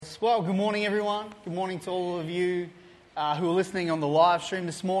Well, good morning, everyone. Good morning to all of you who are listening on the live stream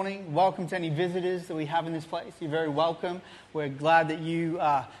this morning. Welcome to any visitors that we have in this place. You're very welcome. We're glad that you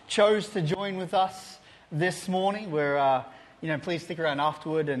chose to join with us this morning. Please stick around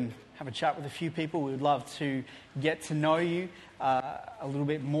afterward and have a chat with a few people. We would love to get to know you a little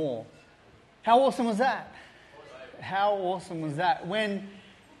bit more. How awesome was that? How awesome was that?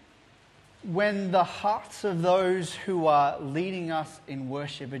 When the hearts of those who are leading us in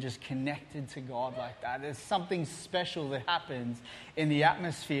worship are just connected to God like that, there's something special that happens in the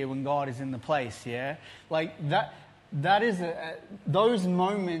atmosphere when God is in the place, yeah? Like that is, those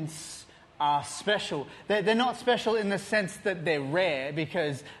moments are special. They're not special in the sense that they're rare,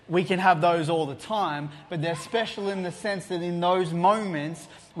 because we can have those all the time, but they're special in the sense that in those moments,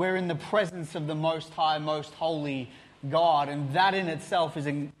 we're in the presence of the Most High, Most Holy God, and that in itself is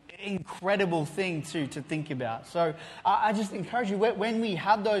an incredible thing to think about. So I just encourage you, when we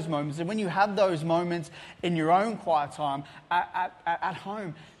have those moments, and when you have those moments in your own quiet time at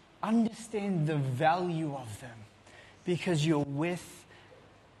home, understand the value of them, because you're with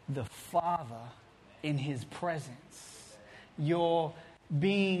the Father in His presence. You're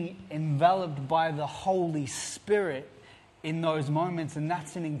being enveloped by the Holy Spirit in those moments, and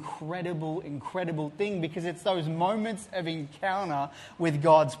that's an incredible thing, because it's those moments of encounter with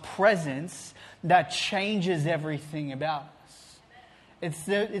God's presence that changes everything about us.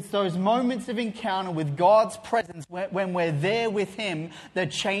 It's those moments of encounter with God's presence when we're there with Him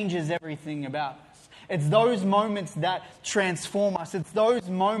that changes everything about us. It's those moments that transform us. It's those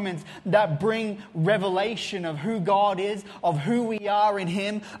moments that bring revelation of who God is, of who we are in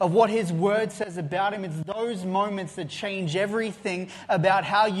Him, of what His Word says about Him. It's those moments that change everything about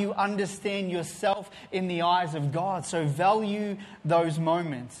how you understand yourself in the eyes of God. So value those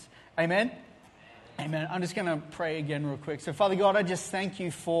moments. Amen? Amen. I'm just going to pray again real quick. So Father God, I just thank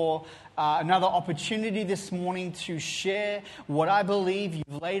You for another opportunity this morning to share what I believe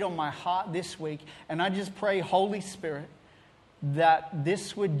You've laid on my heart this week. And I just pray, Holy Spirit, that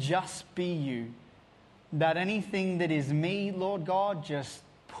this would just be You. That anything that is me, Lord God, just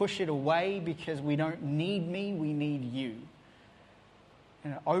push it away, because we don't need me, we need You.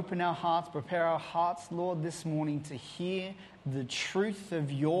 And open our hearts, prepare our hearts, Lord, this morning to hear the truth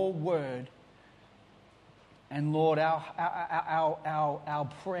of Your Word. And Lord, our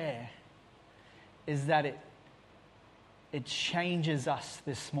prayer is that it changes us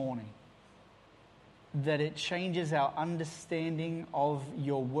this morning. That it changes our understanding of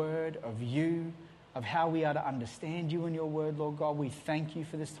Your Word, of You, of how we are to understand You and Your Word, Lord God. We thank You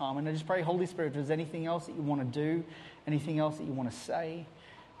for this time. And I just pray, Holy Spirit, if there's anything else that You want to do, anything else that You want to say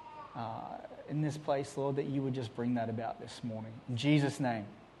in this place, Lord, that You would just bring that about this morning. In Jesus' name,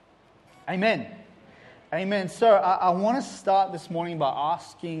 amen. Amen. So I want to start this morning by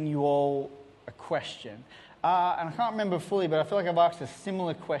asking you all a question. And I can't remember fully, but I feel like I've asked a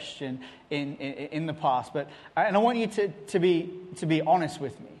similar question in the past. And I want you to be honest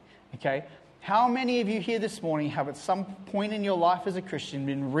with me. Okay? How many of you here this morning have at some point in your life as a Christian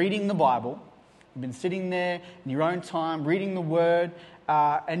been reading the Bible? You've been sitting there in your own time, reading the Word,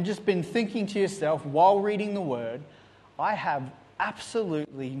 and just been thinking to yourself while reading the Word, I have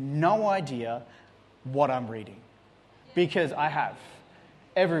absolutely no idea what I'm reading, because I have.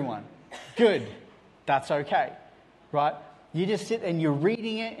 Everyone. Good. That's okay. Right? You just sit and you're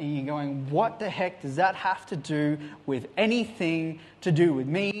reading it and you're going, what the heck does that have to do with anything to do with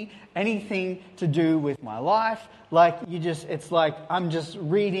me, anything to do with my life? It's like I'm just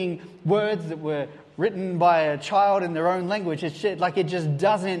reading words that were written by a child in their own language. It's just, like it just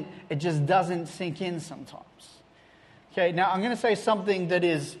doesn't sink in sometimes. Okay, now I'm going to say something that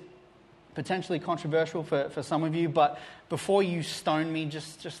is potentially controversial for some of you, but before you stone me,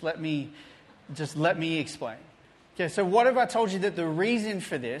 just let me explain. Okay, so what if I told you that the reason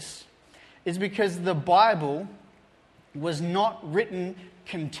for this is because the Bible was not written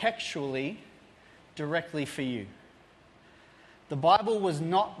contextually directly for you. The Bible was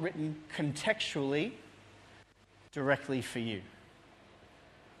not written contextually directly for you.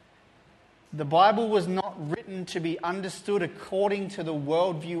 The Bible was not written to be understood according to the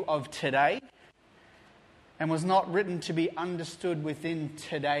worldview of today, and was not written to be understood within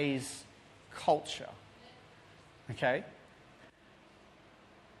today's culture. Okay?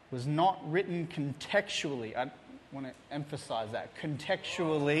 Was not written contextually. I want to emphasize that.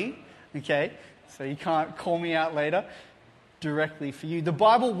 Contextually, okay? So you can't call me out later. Directly for you. The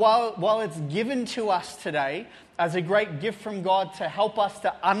Bible, while it's given to us today as a great gift from God to help us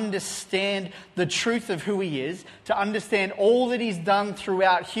to understand the truth of who He is, to understand all that He's done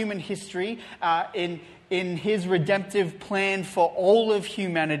throughout human history in in his redemptive plan for all of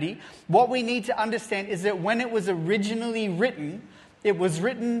humanity, what we need to understand is that when it was originally written, it was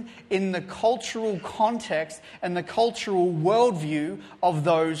written in the cultural context and the cultural worldview of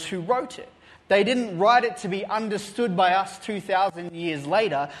those who wrote it. They didn't write it to be understood by us 2,000 years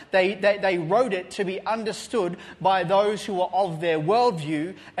later. They wrote it to be understood by those who are of their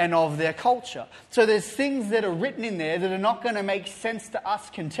worldview and of their culture. So there's things that are written in there that are not going to make sense to us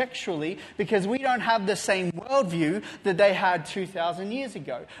contextually because we don't have the same worldview that they had 2,000 years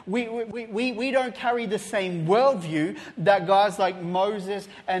ago. We don't carry the same worldview that guys like Moses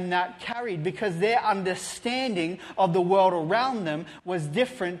and that carried because their understanding of the world around them was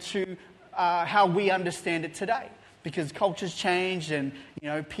different to how we understand it today, because culture's changed and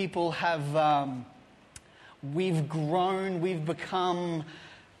people have we've grown, we've become,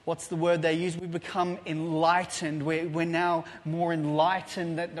 what's the word they use? We've become enlightened. We're now more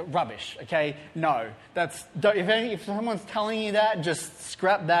enlightened than rubbish. Okay, no, if someone's telling you that, just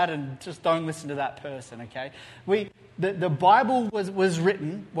scrap that and just don't listen to that person. Okay, The Bible was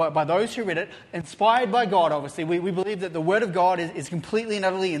written by those who read it, inspired by God, obviously. We believe that the Word of God is completely and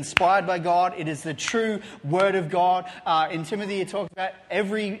utterly inspired by God. It is the true Word of God. In Timothy, it talks about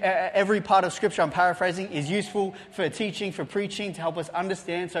every part of Scripture, I'm paraphrasing, is useful for teaching, for preaching, to help us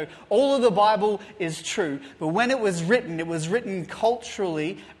understand. So all of the Bible is true. But when it was written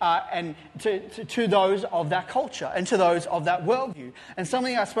culturally and to those of that culture and to those of that worldview. And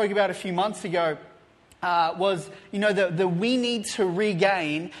something I spoke about a few months ago was, that we need to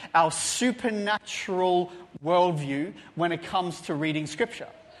regain our supernatural worldview when it comes to reading Scripture.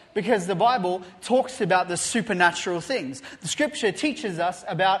 Because the Bible talks about the supernatural things. The Scripture teaches us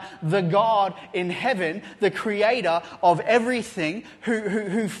about the God in heaven, the creator of everything,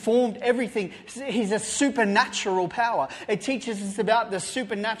 who formed everything. He's a supernatural power. It teaches us about the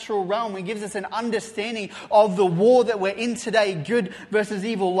supernatural realm. It gives us an understanding of the war that we're in today, good versus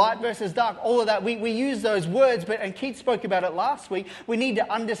evil, light versus dark, all of that. We use those words, and Keith spoke about it last week. We need to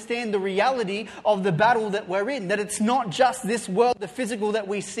understand the reality of the battle that we're in, that it's not just this world, the physical that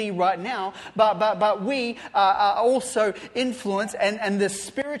we see right now, but we are also influenced, and the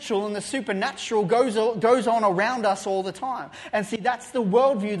spiritual and the supernatural goes on around us all the time. And see, that's the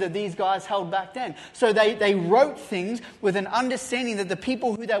worldview that these guys held back then. So they wrote things with an understanding that the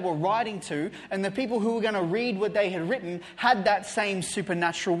people who they were writing to and the people who were going to read what they had written had that same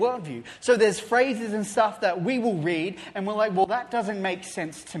supernatural worldview. So there's phrases and stuff that we will read and we're like, well, that doesn't make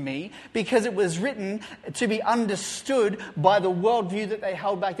sense to me because it was written to be understood by the worldview that they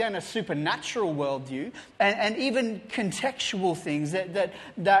held back then, a supernatural worldview, and even contextual things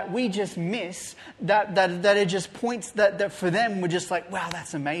that we just miss, that it just points that for them we're just like, wow,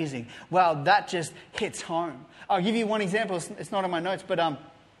 that's amazing. Wow, that just hits home. I'll give you one example. It's not in my notes, but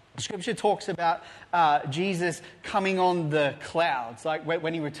Scripture talks about Jesus coming on the clouds. Like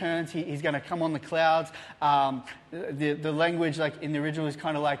when he returns, he's going to come on the clouds. The language, like in the original, is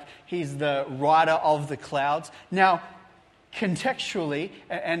kind of like he's the rider of the clouds. Now, contextually,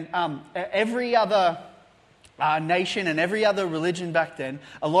 and every other nation and every other religion back then,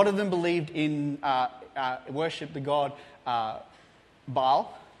 a lot of them believed in worship the god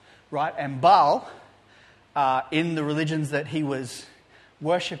Baal, right? And Baal, in the religions that he was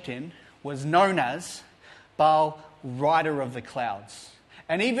worshipped in, was known as Baal, rider of the clouds.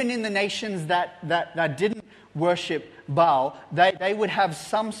 And even in the nations that didn't worship Baal, they would have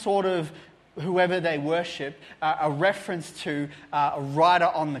some sort of, whoever they worshipped, a reference to a rider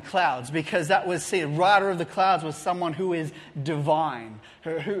on the clouds, because that was, a rider of the clouds was someone who is divine,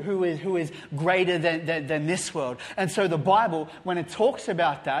 who is greater than this world. And so the Bible, when it talks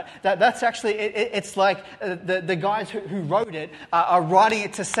about that's actually, it's like the guys who wrote it are writing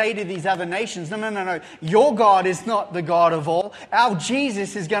it to say to these other nations, no, your God is not the God of all. Our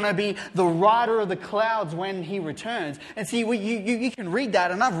Jesus is going to be the rider of the clouds when he returns. And see, you can read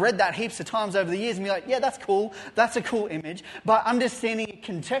that, and I've read that heaps of times over the years and be like, yeah, that's cool. That's a cool image. But understanding it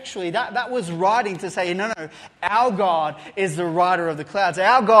contextually, that was writing to say, no, our God is the rider of the clouds.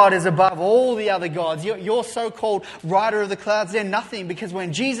 Our God is above all the other gods. Your so-called rider of the clouds, they're nothing, because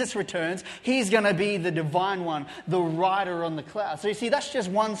when Jesus returns, he's going to be the divine one, the rider on the clouds. So you see, that's just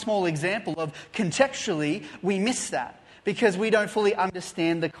one small example of contextually we miss that because we don't fully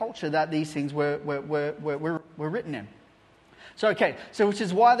understand the culture that these things were written in. So which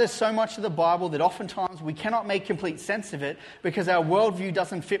is why there's so much of the Bible that oftentimes we cannot make complete sense of it because our worldview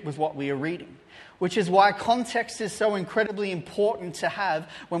doesn't fit with what we are reading. Which is why context is so incredibly important to have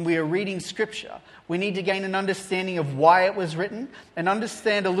when we are reading Scripture. We need to gain an understanding of why it was written and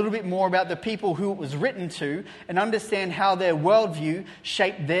understand a little bit more about the people who it was written to and understand how their worldview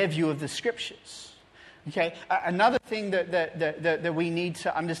shaped their view of the Scriptures. Okay, another thing that we need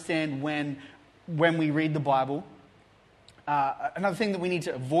to understand when we read the Bible, another thing that we need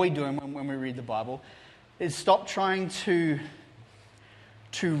to avoid doing when we read the Bible, is stop trying to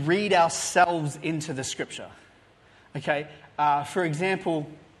read ourselves into the Scripture. Okay, for example,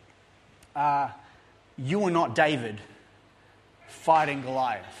 you are not David fighting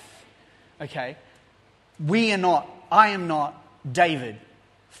Goliath. Okay, I am not David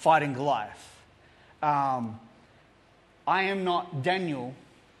fighting Goliath. I am not Daniel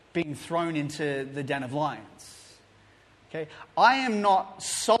being thrown into the den of lions. Okay, I am not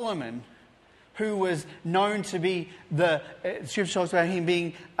Solomon, who was known to be Scripture talks about him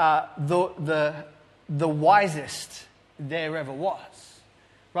being the wisest there ever was,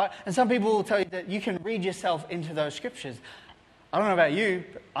 right? And some people will tell you that you can read yourself into those scriptures. I don't know about you,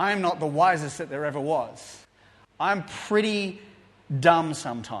 but I'm not the wisest that there ever was. I'm pretty dumb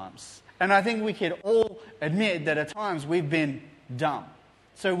sometimes. And I think we could all admit that at times we've been dumb.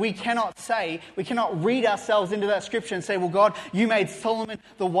 So we cannot read ourselves into that scripture and say, well, God, you made Solomon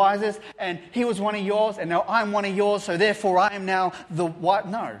the wisest, and he was one of yours, and now I'm one of yours, so therefore I am now the wise.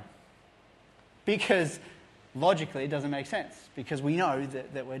 No. Because logically it doesn't make sense, because we know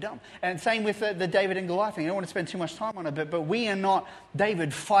that we're dumb. And same with the David and Goliath thing. I don't want to spend too much time on it, but we are not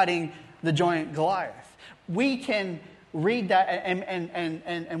David fighting the giant Goliath. We can read that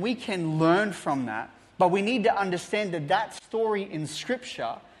and we can learn from that, but we need to understand that story in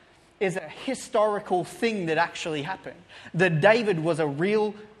Scripture is a historical thing that actually happened. That David was a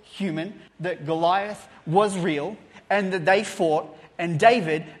real human, that Goliath was real, and that they fought, and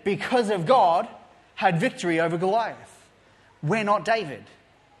David, because of God, had victory over Goliath. We're not David.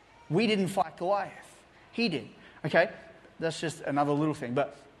 We didn't fight Goliath. He did. Okay? That's just another little thing.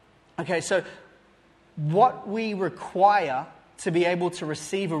 But, okay, so what we require to be able to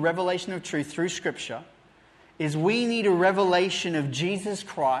receive a revelation of truth through Scripture is we need a revelation of Jesus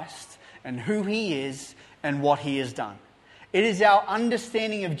Christ and who He is and what He has done. It is our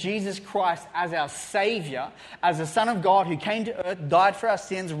understanding of Jesus Christ as our Savior, as the Son of God who came to earth, died for our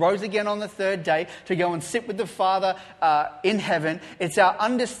sins, rose again on the third day to go and sit with the Father in heaven. It's our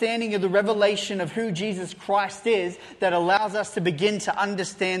understanding of the revelation of who Jesus Christ is that allows us to begin to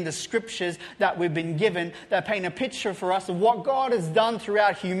understand the Scriptures that we've been given, that paint a picture for us of what God has done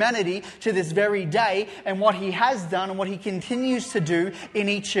throughout humanity to this very day, and what He has done and what He continues to do in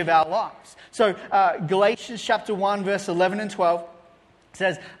each of our lives. So Galatians chapter 1 verse 11 and 12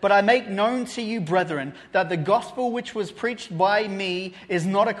 says, "But I make known to you, brethren, that the gospel which was preached by me is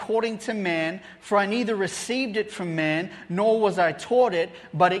not according to man, for I neither received it from man, nor was I taught it,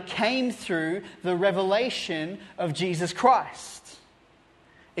 but it came through the revelation of Jesus Christ."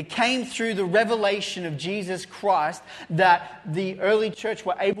 It came through the revelation of Jesus Christ that the early church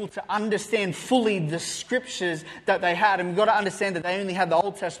were able to understand fully the Scriptures that they had. And we've got to understand that they only had the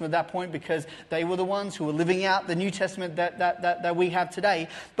Old Testament at that point because they were the ones who were living out the New Testament that we have today.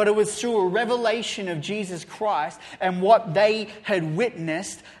 But it was through a revelation of Jesus Christ and what they had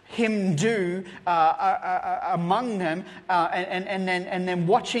witnessed Him do among them, and then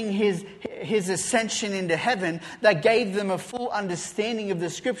watching his ascension into heaven, that gave them a full understanding of the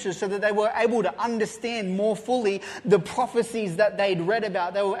Scriptures, so that they were able to understand more fully the prophecies that they'd read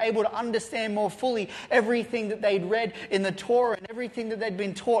about. They were able to understand more fully everything that they'd read in the Torah, and everything that they'd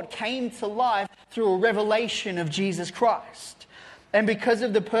been taught came to life through a revelation of Jesus Christ. And because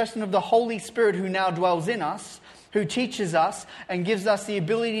of the person of the Holy Spirit who now dwells in us, who teaches us and gives us the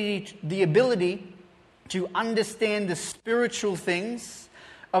ability to understand the spiritual things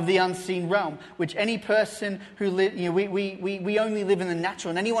of the unseen realm, which any person who we only live in the natural,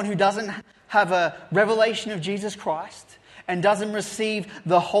 and anyone who doesn't have a revelation of Jesus Christ and doesn't receive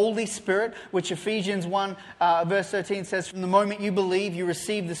the Holy Spirit, which Ephesians 1 verse 13 says, "From the moment you believe, you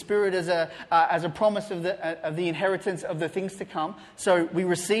receive the Spirit as a promise of the inheritance of the things to come." So we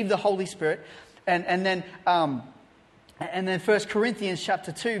receive the Holy Spirit, and then 1 Corinthians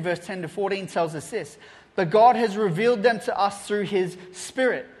chapter 2, verse 10 to 14 tells us this: "But God has revealed them to us through His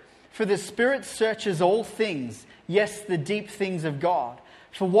Spirit. For the Spirit searches all things, yes, the deep things of God.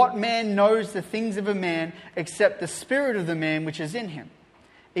 For what man knows the things of a man except the spirit of the man which is in him?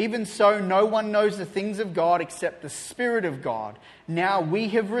 Even so, no one knows the things of God except the Spirit of God. Now we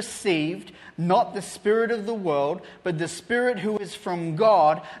have received not the spirit of the world, but the Spirit who is from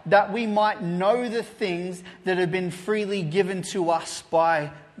God, that we might know the things that have been freely given to us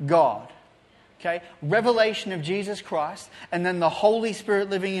by God." Okay, revelation of Jesus Christ, and then the Holy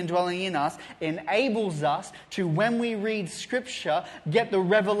Spirit living and dwelling in us enables us to, when we read Scripture, get the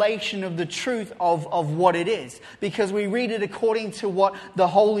revelation of the truth of what it is. Because we read it according to what the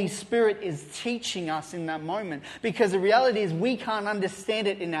Holy Spirit is teaching us in that moment. Because the reality is we can't understand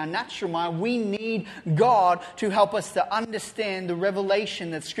it in our natural mind. We need God to help us to understand the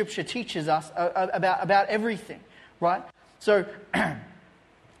revelation that Scripture teaches us about everything. Right? So...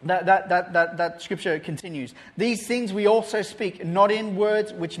 That scripture continues. These things we also speak, not in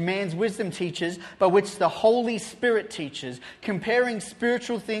words which man's wisdom teaches, but which the Holy Spirit teaches, comparing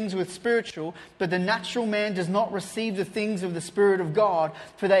spiritual things with spiritual. But the natural man does not receive the things of the Spirit of God,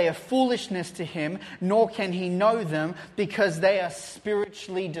 for they are foolishness to him, nor can he know them, because they are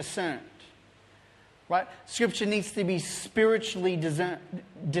spiritually discerned. Right? Scripture needs to be spiritually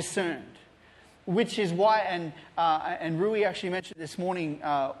discerned. Which is why, and Rui actually mentioned this morning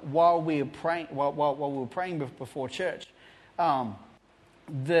while we were praying before church,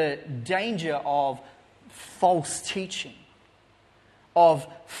 the danger of false teaching, of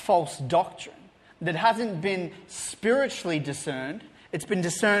false doctrine that hasn't been spiritually discerned. It's been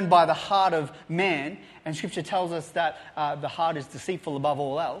discerned by the heart of man, and Scripture tells us that the heart is deceitful above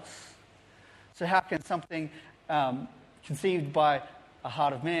all else. So how can something conceived by a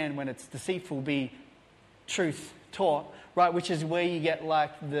heart of man, when it's deceitful, be truth taught, right? Which is where you get like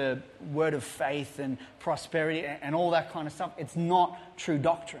the word of faith and prosperity and all that kind of stuff. It's not true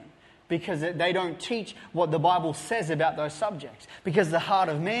doctrine, because they don't teach what the Bible says about those subjects. Because the heart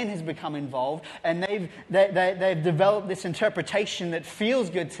of man has become involved, and they've developed this interpretation that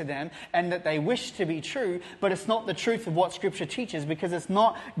feels good to them and that they wish to be true, but it's not the truth of what Scripture teaches, because it's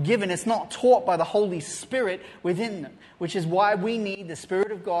not given, it's not taught by the Holy Spirit within them. Which is why we need the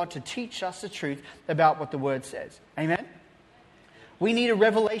Spirit of God to teach us the truth about what the Word says. Amen? We need a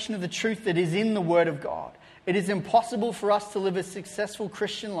revelation of the truth that is in the Word of God. It is impossible for us to live a successful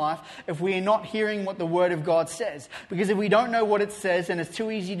Christian life if we are not hearing what the Word of God says. Because if we don't know what it says, then it's too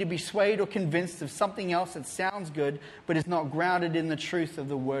easy to be swayed or convinced of something else that sounds good but is not grounded in the truth of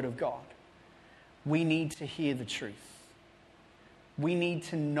the Word of God. We need to hear the truth. We need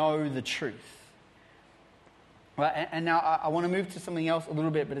to know the truth. Right, and now I want to move to something else a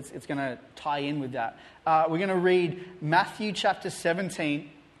little bit, but it's going to tie in with that. We're going to read Matthew chapter 17,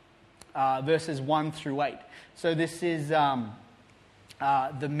 verses 1 through 8. So this is the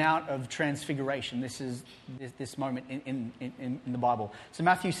Mount of Transfiguration. This is this moment in the Bible. So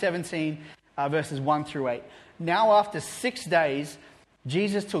Matthew 17, verses 1 through 8. Now after 6 days,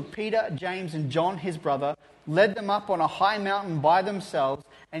 Jesus took Peter, James, and John, his brother, led them up on a high mountain by themselves,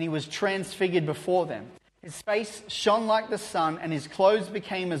 and he was transfigured before them. His face shone like the sun, and his clothes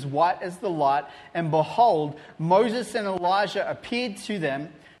became as white as the light. And behold, Moses and Elijah appeared to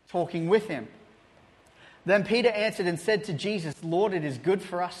them, talking with him. Then Peter answered and said to Jesus, Lord, it is good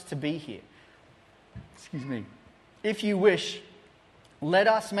for us to be here. Excuse me. If you wish, let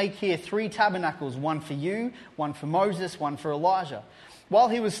us make here 3 tabernacles, one for you, one for Moses, one for Elijah. While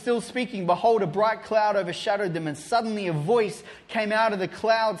he was still speaking, behold, a bright cloud overshadowed them, and suddenly a voice came out of the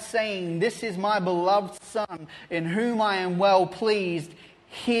cloud saying, This is my beloved Son, in whom I am well pleased.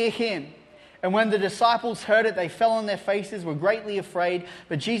 Hear him. And when the disciples heard it, they fell on their faces, were greatly afraid.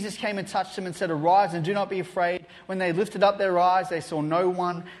 But Jesus came and touched them and said, Arise and do not be afraid. When they lifted up their eyes, they saw no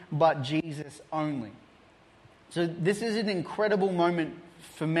one but Jesus only. So this is an incredible moment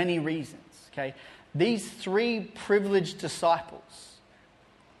for many reasons. Okay, these 3 privileged disciples,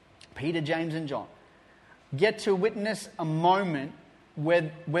 Peter, James, and John, get to witness a moment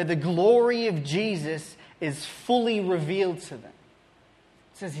where the glory of Jesus is fully revealed to them.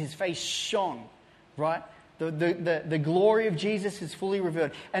 It says his face shone, right? The glory of Jesus is fully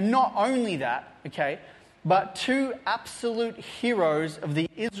revealed. And not only that, okay, but 2 absolute heroes of the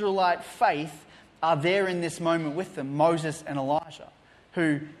Israelite faith are there in this moment with them, Moses and Elijah,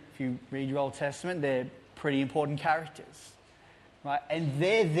 who, if you read your Old Testament, they're pretty important characters. Right? And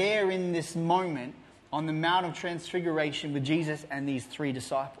they're there in this moment on the Mount of Transfiguration with Jesus and these 3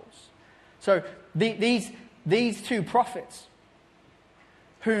 disciples. So these 2 prophets,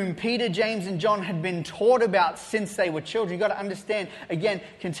 whom Peter, James, and John had been taught about since they were children. You've got to understand, again,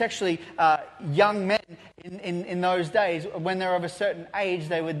 contextually, young men in those days, when they're of a certain age,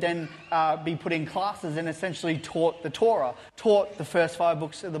 they would then be put in classes and essentially taught the Torah, taught the first 5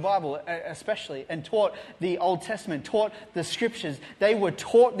 books of the Bible especially, and taught the Old Testament, taught the Scriptures. They were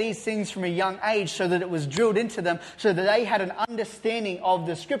taught these things from a young age so that it was drilled into them, so that they had an understanding of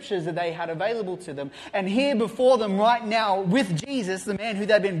the Scriptures that they had available to them. And here before them right now with Jesus, the man who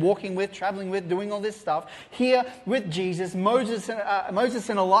they'd been walking with, traveling with, doing all this stuff. Here with Jesus, Moses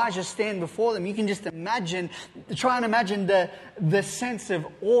and Elijah stand before them. You can just try and imagine the sense of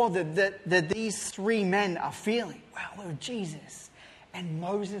awe that these three men are feeling. Wow, we're Jesus and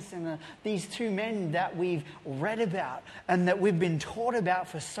Moses and these two men that we've read about and that we've been taught about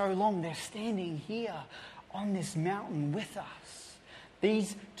for so long, they're standing here on this mountain with us.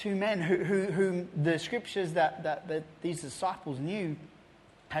 These two men whom the scriptures that these disciples knew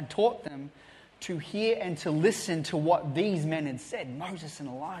had taught them to hear and to listen to what these men had said. Moses and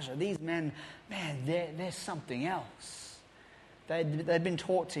Elijah, these men, man, they're something else. They'd been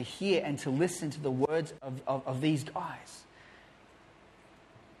taught to hear and to listen to the words of these guys.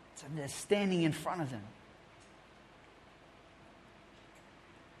 So they're standing in front of them.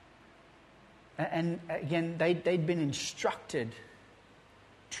 And again, they'd been instructed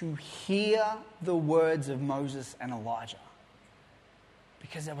to hear the words of Moses and Elijah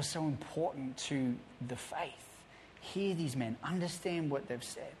because they were so important to the faith. Hear these men, understand what they've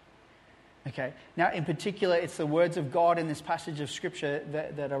said. Okay, now in particular, it's the words of God in this passage of Scripture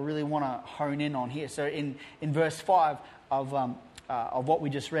that I really want to hone in on here. So in verse 5 of what we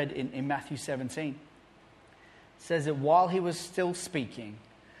just read in Matthew 17, it says that while he was still speaking,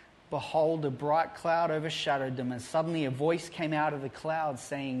 behold, a bright cloud overshadowed them, and suddenly a voice came out of the cloud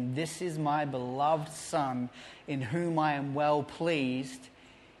saying, "This is my beloved Son, in whom I am well pleased.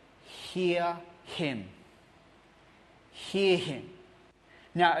 Hear him." Hear him.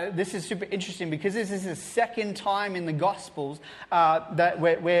 Now, this is super interesting because this is the second time in the Gospels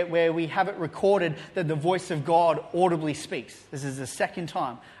where we have it recorded that the voice of God audibly speaks. This is the second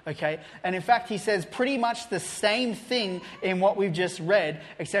time, okay? And in fact, he says pretty much the same thing in what we've just read,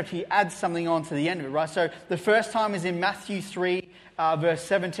 except he adds something on to the end of it, right? So the first time is in Matthew 3, verse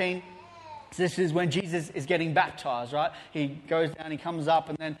 17. So this is when Jesus is getting baptized, right? He goes down, he comes up,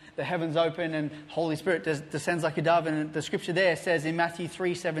 and then the heavens open, and Holy Spirit descends like a dove. And the scripture there says in Matthew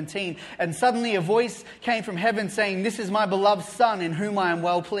 3:17, "And suddenly a voice came from heaven saying, 'This is my beloved Son, in whom I am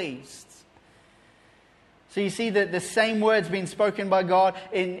well pleased.'" So you see that the same words being spoken by God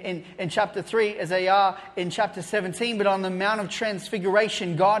in chapter 3 as they are in chapter 17. But on the Mount of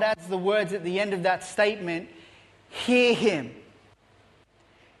Transfiguration, God adds the words at the end of that statement, "Hear him."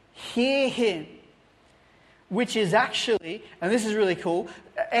 Hear him, which is actually, and this is really cool,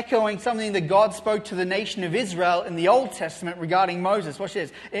 echoing something that God spoke to the nation of Israel in the Old Testament regarding Moses. Watch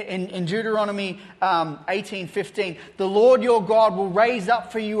this. In Deuteronomy 18:15, "The Lord your God will raise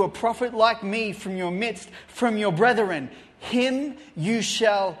up for you a prophet like me from your midst, from your brethren. Him you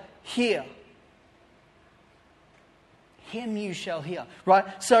shall hear." Him you shall hear. Right?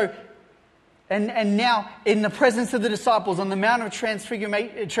 So, And now, in the presence of the disciples on the Mount of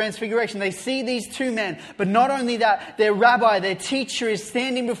Transfiguration, they see these two men. But not only that, their rabbi, their teacher is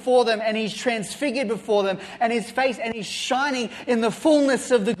standing before them, and he's transfigured before them, and his face, and he's shining in the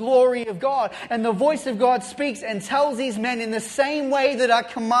fullness of the glory of God. And the voice of God speaks and tells these men, in the same way that I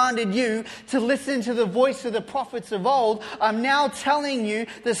commanded you to listen to the voice of the prophets of old, I'm now telling you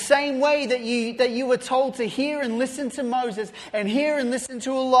the same way that you were told to hear and listen to Moses, and hear and listen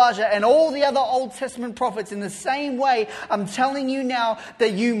to Elijah, and all the other Old Testament prophets. In the same way, I'm telling you now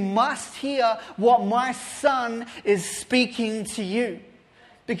that you must hear what my Son is speaking to you.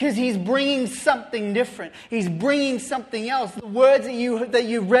 Because he's bringing something different. He's bringing something else. The words that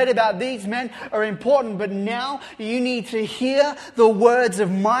you read about these men are important, but now you need to hear the words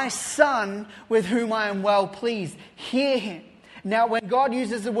of my Son with whom I am well pleased. Hear him. Now, when God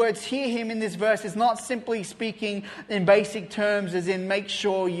uses the words "hear him" in this verse, it's not simply speaking in basic terms as in make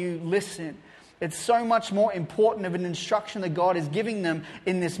sure you listen. It's so much more important of an instruction that God is giving them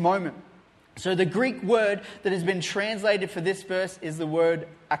in this moment. So the Greek word that has been translated for this verse is the word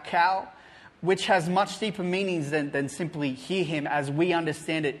akal, which has much deeper meanings than simply hear him as we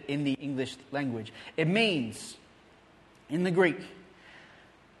understand it in the English language. It means, in the Greek,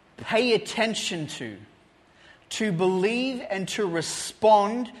 pay attention to believe and to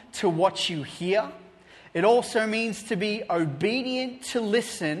respond to what you hear. It also means to be obedient to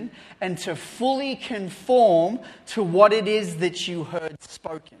listen and to fully conform to what it is that you heard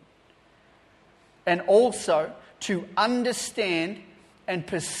spoken. And also to understand and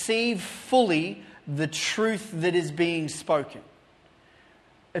perceive fully the truth that is being spoken.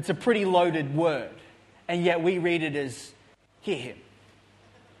 It's a pretty loaded word, and yet we read it as hear him.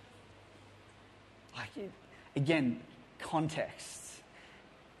 Again, context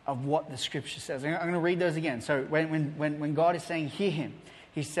of what the scripture says. I'm going to read those again. So when God is saying hear him,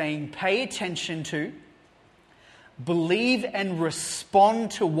 he's saying pay attention to, believe and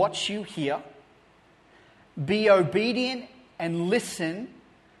respond to what you hear, be obedient and listen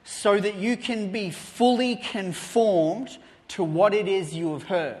so that you can be fully conformed to what it is you have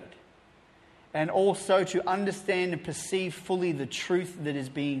heard, and also to understand and perceive fully the truth that is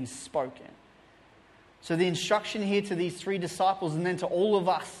being spoken. So the instruction here to these 3 disciples, and then to all of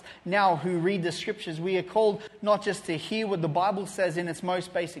us now who read the scriptures, we are called not just to hear what the Bible says in its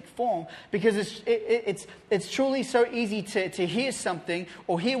most basic form, because it's truly so easy to hear something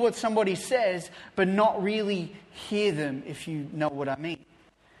or hear what somebody says, but not really hear them, if you know what I mean.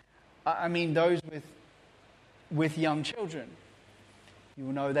 I mean those with young children. You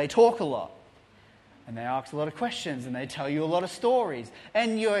will know they talk a lot, and they ask a lot of questions, and they tell you a lot of stories,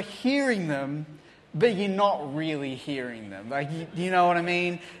 and you're hearing them, but you're not really hearing them. Like, you know what I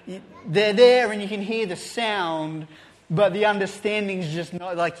mean? They're there and you can hear the sound, but the understanding's just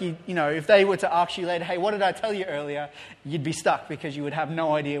not, like, you know, if they were to ask you later, hey, what did I tell you earlier? You'd be stuck because you would have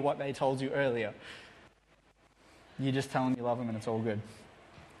no idea what they told you earlier. You just tell them you love them and it's all good.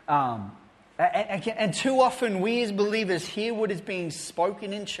 And too often we as believers hear what is being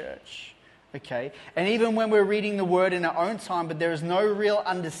spoken in church. Okay, and even when we're reading the word in our own time, but there is no real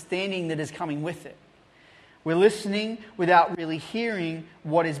understanding that is coming with it. We're listening without really hearing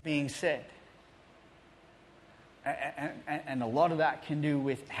what is being said. And a lot of that can do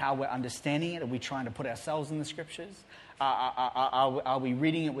with how we're understanding it. Are we trying to put ourselves in the scriptures? Are we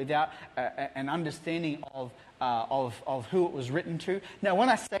reading it without an understanding of who it was written to? Now, when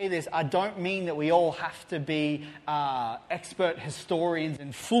I say this, I don't mean that we all have to be expert historians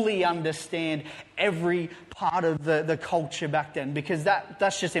and fully understand every part of the culture back then, because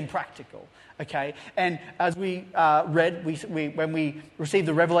that's just impractical. Okay, and as we read, when we receive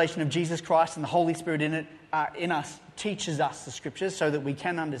the revelation of Jesus Christ and the Holy Spirit in us teaches us the scriptures so that we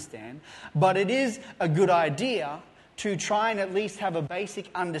can understand. But it is a good idea to try and at least have a basic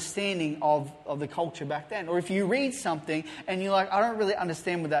understanding of the culture back then. Or if you read something and you're like, I don't really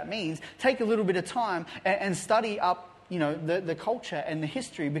understand what that means, take a little bit of time and study up, you know, the culture and the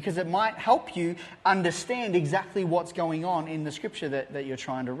history, because it might help you understand exactly what's going on in the scripture that you're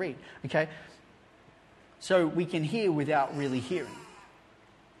trying to read. Okay? So we can hear without really hearing.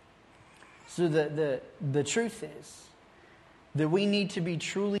 So the truth is that we need to be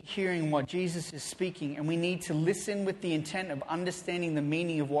truly hearing what Jesus is speaking, and we need to listen with the intent of understanding the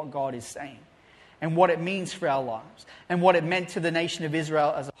meaning of what God is saying and what it means for our lives and what it meant to the nation of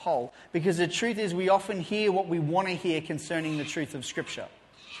Israel as a whole. Because the truth is, we often hear what we want to hear concerning the truth of Scripture.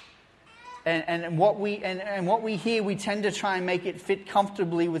 And what we hear, we tend to try and make it fit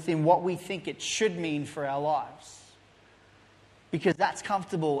comfortably within what we think it should mean for our lives. Because that's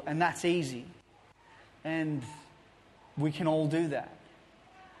comfortable and that's easy. And we can all do that.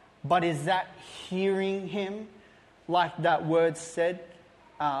 But is that hearing Him like that word said,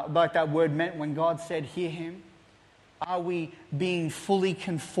 like that word meant when God said, hear Him? Are we being fully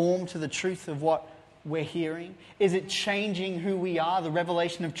conformed to the truth of what we're hearing? Is it changing who we are, the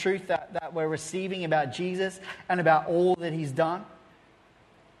revelation of truth that we're receiving about Jesus and about all that He's done?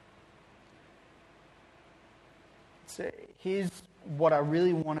 So here's what I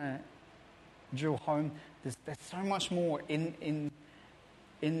really want to drill home. There's so much more in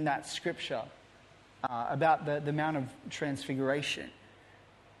that scripture about the Mount of Transfiguration.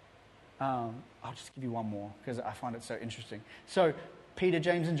 I'll just give you one more because I find it so interesting. So Peter,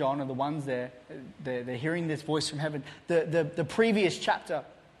 James, and John are the ones there. They're hearing this voice from heaven. The previous chapter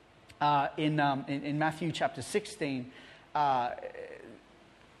in Matthew chapter 16,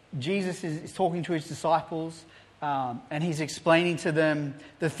 Jesus is talking to His disciples. And He's explaining to them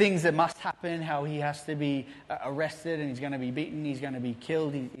the things that must happen, how He has to be arrested and He's going to be beaten, He's going to be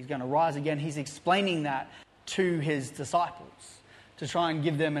killed, He's going to rise again. He's explaining that to His disciples to try and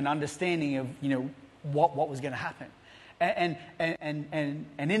give them an understanding of, you know, what was going to happen. And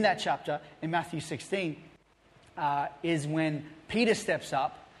in that chapter, in Matthew 16, is when Peter steps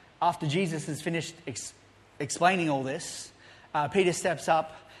up after Jesus has finished explaining all this. Peter steps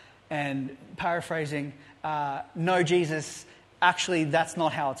up and, paraphrasing, no, Jesus, actually, that's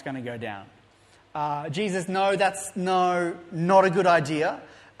not how it's going to go down. Jesus, no, that's not a good idea.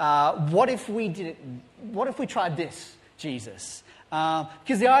 What if we did it? What if we tried this, Jesus?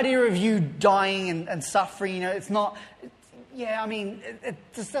 Because the idea of you dying and suffering, you know, it's not. Yeah, I mean, it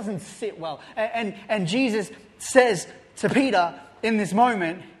just doesn't sit well. And Jesus says to Peter in this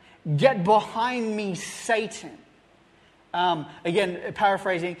moment, "Get behind me, Satan." Again,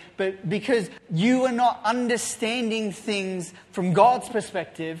 paraphrasing, but because you are not understanding things from God's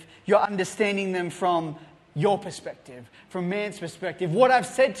perspective, you're understanding them from your perspective, from man's perspective. What I've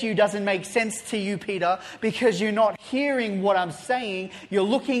said to you doesn't make sense to you, Peter, because you're not hearing what I'm saying. You're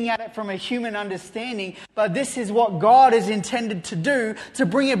looking at it from a human understanding, but this is what God is intended to do to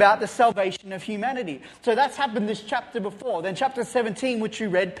bring about the salvation of humanity. So that's happened this chapter before. Then chapter 17, which you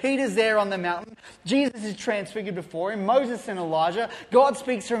read, Peter's there on the mountain. Jesus is transfigured before him. Moses and Elijah. God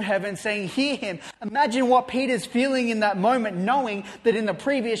speaks from heaven saying, hear him. Imagine what Peter's feeling in that moment, knowing that in the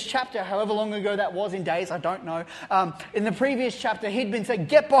previous chapter, however long ago that was in days, I don't know. In the previous chapter, he'd been saying,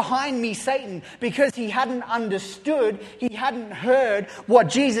 get behind me, Satan, because he hadn't understood, he hadn't heard what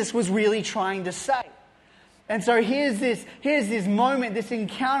Jesus was really trying to say. And so here's this moment, this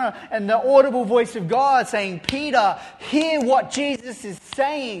encounter, and the audible voice of God saying, Peter, hear what Jesus is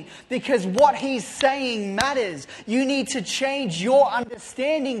saying, because what he's saying matters. You need to change your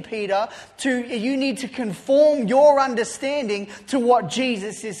understanding, Peter. You need to conform your understanding to what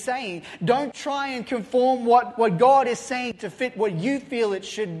Jesus is saying. Don't try and conform what God is saying to fit what you feel it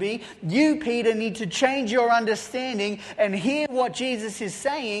should be. You, Peter, need to change your understanding and hear what Jesus is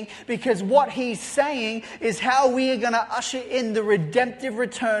saying, because what he's saying is how we are going to usher in the redemptive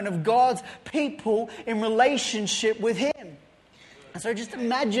return of God's people in relationship with him. And so just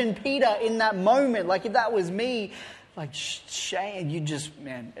imagine Peter in that moment, like if that was me, like Shane,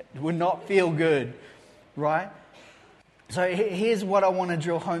 it would not feel good, right? So here's what I want to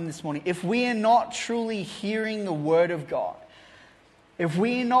drill home this morning. If we are not truly hearing the Word of God, if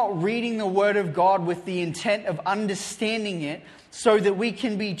we are not reading the Word of God with the intent of understanding it, so that we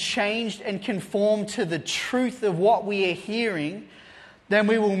can be changed and conform to the truth of what we are hearing, then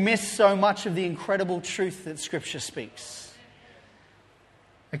we will miss so much of the incredible truth that Scripture speaks.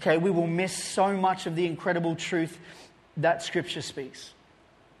 Okay, we will miss so much of the incredible truth that Scripture speaks.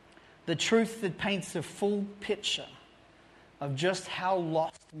 The truth that paints a full picture of just how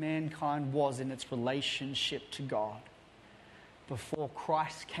lost mankind was in its relationship to God before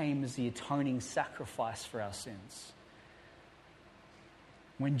Christ came as the atoning sacrifice for our sins.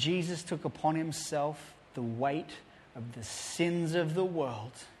 When Jesus took upon himself the weight of the sins of the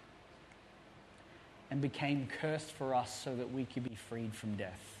world and became cursed for us so that we could be freed from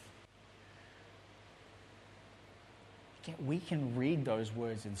death. We can read those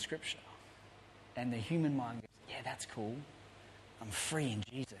words in Scripture and the human mind goes, yeah, that's cool. I'm free in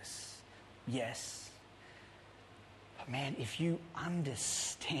Jesus. Yes. But man, if you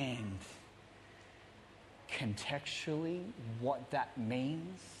understand contextually what that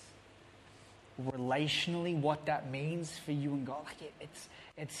means, relationally what that means for you and God, like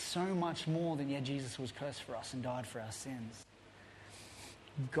it's so much more than, Jesus was cursed for us and died for our sins.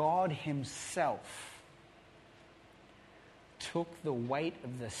 God himself took the weight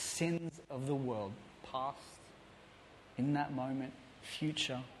of the sins of the world, past, in that moment,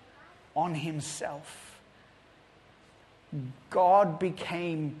 future, on himself. God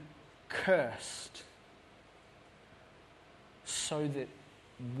became cursed so that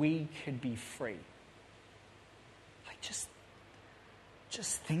we could be free. Like just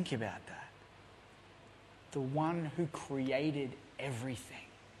think about that. The one who created everything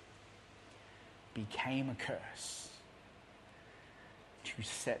became a curse to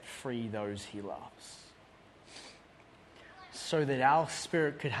set free those he loves, so that our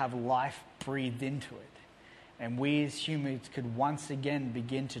spirit could have life breathed into it, and we as humans could once again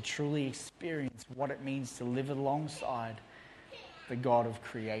begin to truly experience what it means to live alongside the God of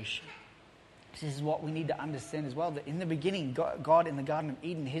creation. This is what we need to understand as well, that in the beginning, God in the Garden of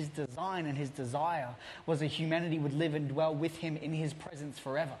Eden, his design and his desire was that humanity would live and dwell with him in his presence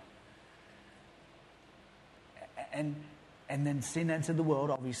forever. And then sin entered the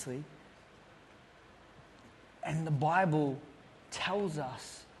world, obviously. And the Bible tells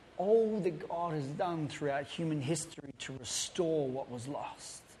us all that God has done throughout human history to restore what was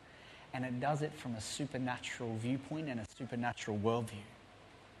lost. And it does it from a supernatural viewpoint and a supernatural worldview.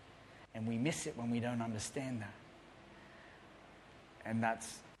 And we miss it when we don't understand that. And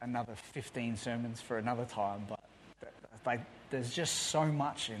that's another 15 sermons for another time, but there's just so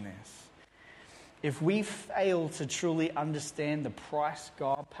much in this. If we fail to truly understand the price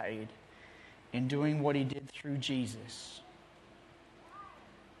God paid in doing what he did through Jesus,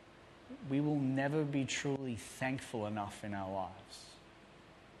 we will never be truly thankful enough in our lives.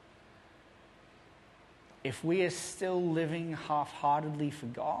 If we are still living half-heartedly for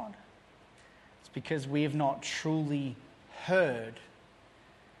God, it's because we have not truly heard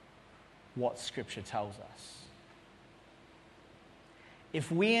what Scripture tells us. If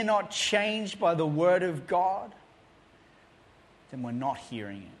we are not changed by the Word of God, then we're not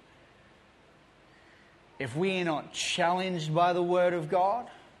hearing it. If we are not challenged by the Word of God,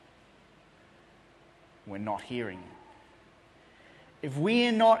 we're not hearing it. If we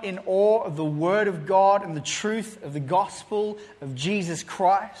are not in awe of the Word of God and the truth of the gospel of Jesus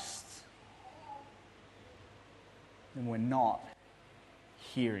Christ, then we're not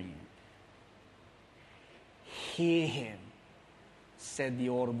hearing it. Hear him, said the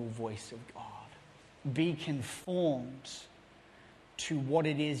audible voice of God. Be conformed to what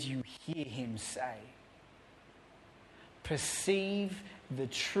it is you hear him say. Perceive the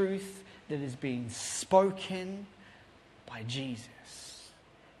truth that is being spoken by Jesus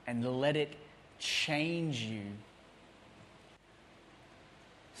and let it change you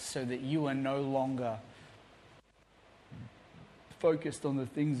so that you are no longer focused on the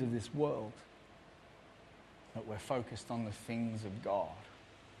things of this world, but we're focused on the things of God.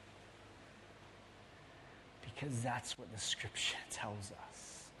 Because that's what the scripture tells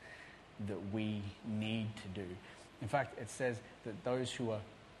us that we need to do. In fact, it says that those who are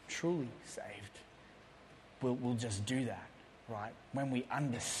truly saved will just do that, right? When we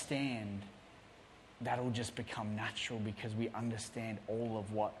understand, that'll just become natural because we understand all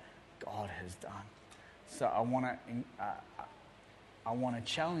of what God has done. So I want to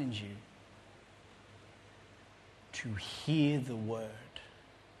challenge you to hear the word.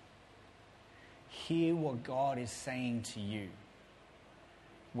 Hear what God is saying to you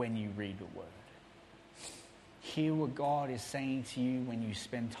when you read the word. Hear what God is saying to you when you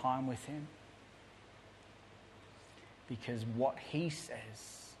spend time with him. Because what he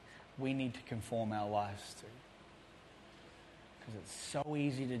says, we need to conform our lives to. Because it's so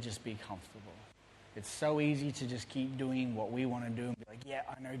easy to just be comfortable. It's so easy to just keep doing what we want to do and be like, yeah,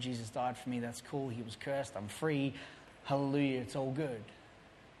 I know Jesus died for me. That's cool. He was cursed. I'm free. Hallelujah. It's all good.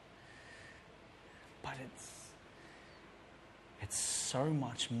 But it's so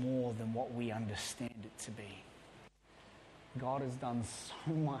much more than what we understand it to be. God has done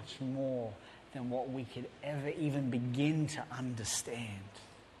so much more than what we could ever even begin to understand.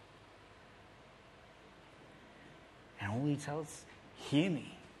 And all he tells us, hear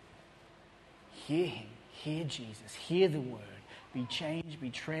me. Hear him. Hear Jesus. Hear the word. Be changed, be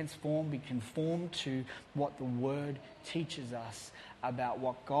transformed, be conformed to what the word teaches us about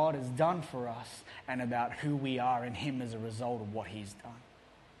what God has done for us and about who we are in him as a result of what he's done.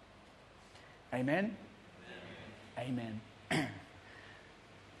 Amen? Amen.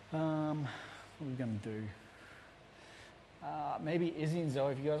 What are we going to do? Maybe Izzy and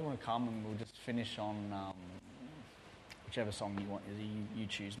Zoe, if you guys want to come, and we'll just finish on whichever song you want, Izzy, you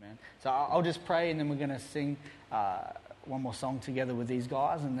choose, man. So I'll just pray, and then we're going to sing one more song together with these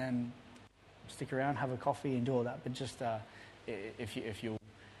guys, and then stick around, have a coffee, and do all that. But just if you'll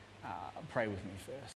pray with me first.